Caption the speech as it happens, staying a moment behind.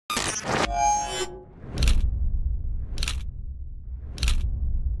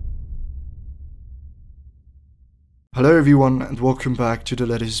Hello everyone and welcome back to The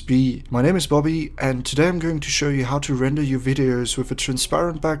Letters B. My name is Bobby and today I'm going to show you how to render your videos with a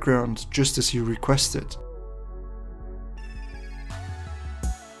transparent background just as you requested.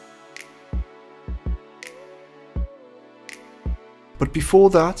 But before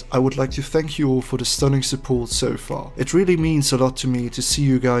that, I would like to thank you all for the stunning support so far. It really means a lot to me to see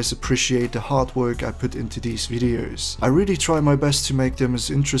you guys appreciate the hard work I put into these videos. I really try my best to make them as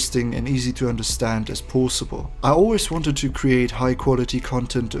interesting and easy to understand as possible. I always wanted to create high quality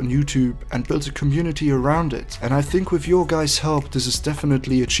content on YouTube and build a community around it, and I think with your guys' help this is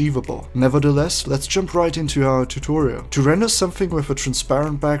definitely achievable. Nevertheless, let's jump right into our tutorial. To render something with a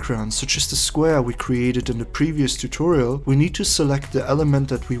transparent background such as the square we created in the previous tutorial, we need to select the element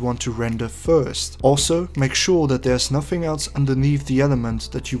that we want to render first. Also, make sure that there's nothing else underneath the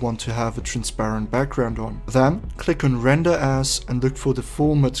element that you want to have a transparent background on. Then, click on Render As and look for the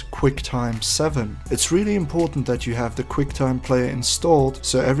format QuickTime 7. It's really important that you have the QuickTime player installed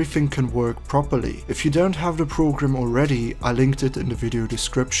so everything can work properly. If you don't have the program already, I linked it in the video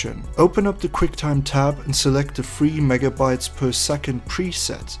description. Open up the QuickTime tab and select the 3 megabytes per second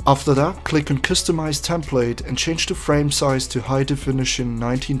preset. After that, click on Customize Template and change the frame size to high definition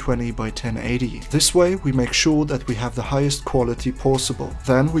 1920 by 1080. This way we make sure that we have the highest quality possible.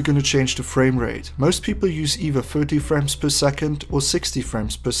 Then we're going to change the frame rate. Most people use either 30 frames per second or 60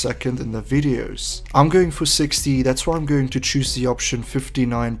 frames per second in their videos. I'm going for 60, that's why I'm going to choose the option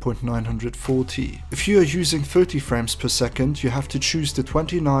 59.940. If you are using 30 frames per second, you have to choose the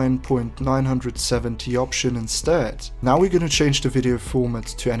 29.970 option instead. Now we're going to change the video format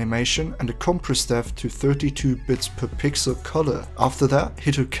to animation and the compress depth to 32 bits per pixel color. After that,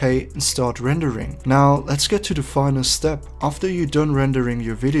 hit OK and start rendering. Now let's get to the final step. After you're done rendering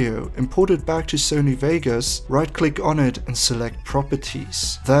your video, import it back to Sony Vegas, right click on it and select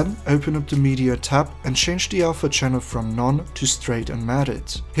Properties. Then open up the Media tab and change the alpha channel from none to straight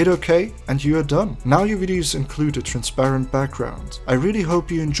unmatted. Hit OK and you are done. Now your videos include a transparent background. I really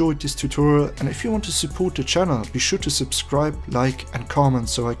hope you enjoyed this tutorial, and if you want to support the channel, be sure to subscribe, like and comment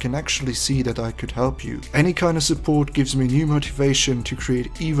so I can actually see that I could help you. Any kind of support gives me new motivation to create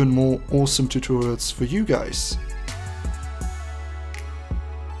even more awesome tutorials for you guys.